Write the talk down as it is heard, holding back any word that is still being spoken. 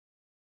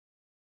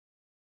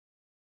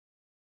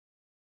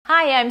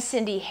Hi, I'm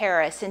Cindy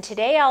Harris, and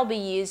today I'll be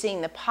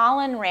using the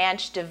Pollen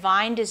Ranch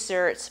Divine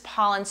Desserts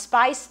Pollen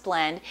Spice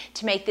Blend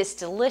to make this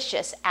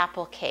delicious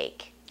apple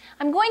cake.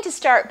 I'm going to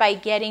start by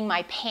getting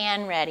my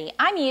pan ready.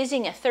 I'm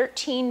using a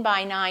 13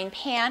 by 9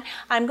 pan.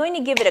 I'm going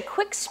to give it a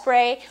quick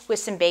spray with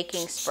some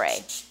baking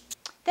spray.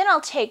 Then I'll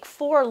take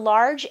 4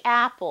 large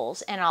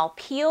apples and I'll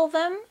peel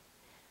them,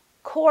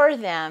 core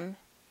them,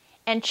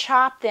 and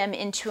chop them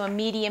into a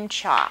medium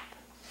chop.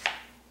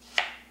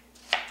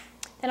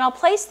 Then I'll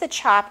place the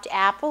chopped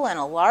apple in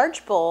a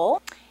large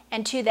bowl,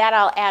 and to that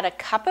I'll add a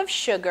cup of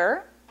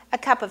sugar, a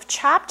cup of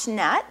chopped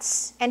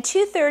nuts, and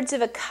 2/3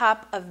 of a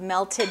cup of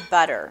melted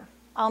butter.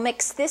 I'll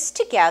mix this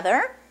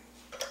together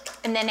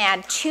and then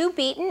add 2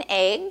 beaten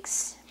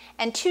eggs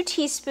and 2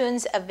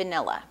 teaspoons of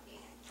vanilla.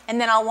 And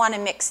then I'll want to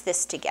mix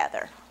this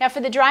together. Now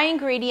for the dry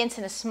ingredients,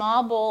 in a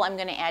small bowl I'm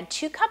going to add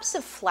 2 cups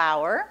of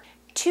flour,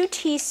 2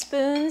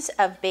 teaspoons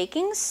of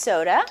baking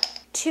soda,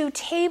 2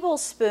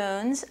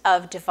 tablespoons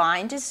of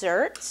Divine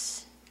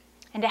Desserts,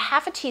 and a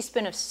half a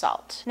teaspoon of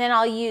salt. And then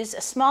I'll use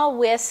a small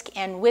whisk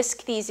and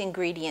whisk these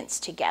ingredients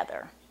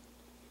together.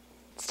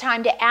 It's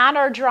time to add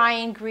our dry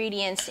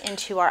ingredients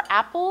into our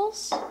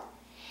apples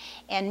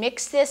and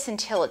mix this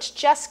until it's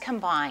just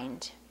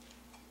combined.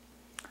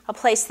 I'll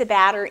place the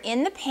batter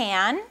in the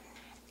pan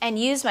and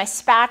use my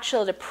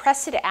spatula to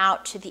press it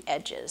out to the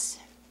edges.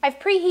 I've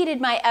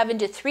preheated my oven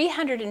to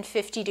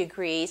 350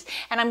 degrees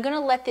and I'm going to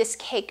let this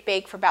cake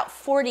bake for about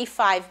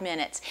 45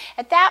 minutes.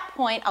 At that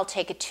point, I'll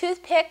take a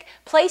toothpick,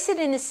 place it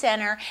in the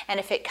center, and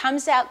if it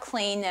comes out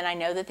clean, then I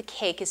know that the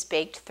cake is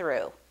baked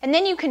through. And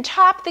then you can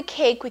top the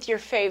cake with your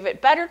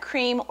favorite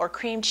buttercream or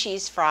cream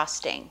cheese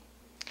frosting.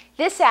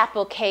 This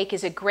apple cake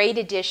is a great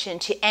addition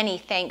to any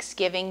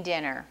Thanksgiving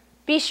dinner.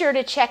 Be sure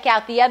to check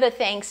out the other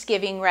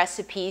Thanksgiving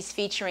recipes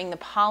featuring the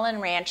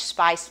Pollen Ranch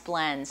Spice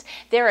Blends.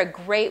 They're a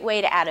great way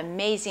to add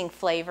amazing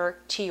flavor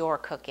to your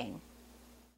cooking.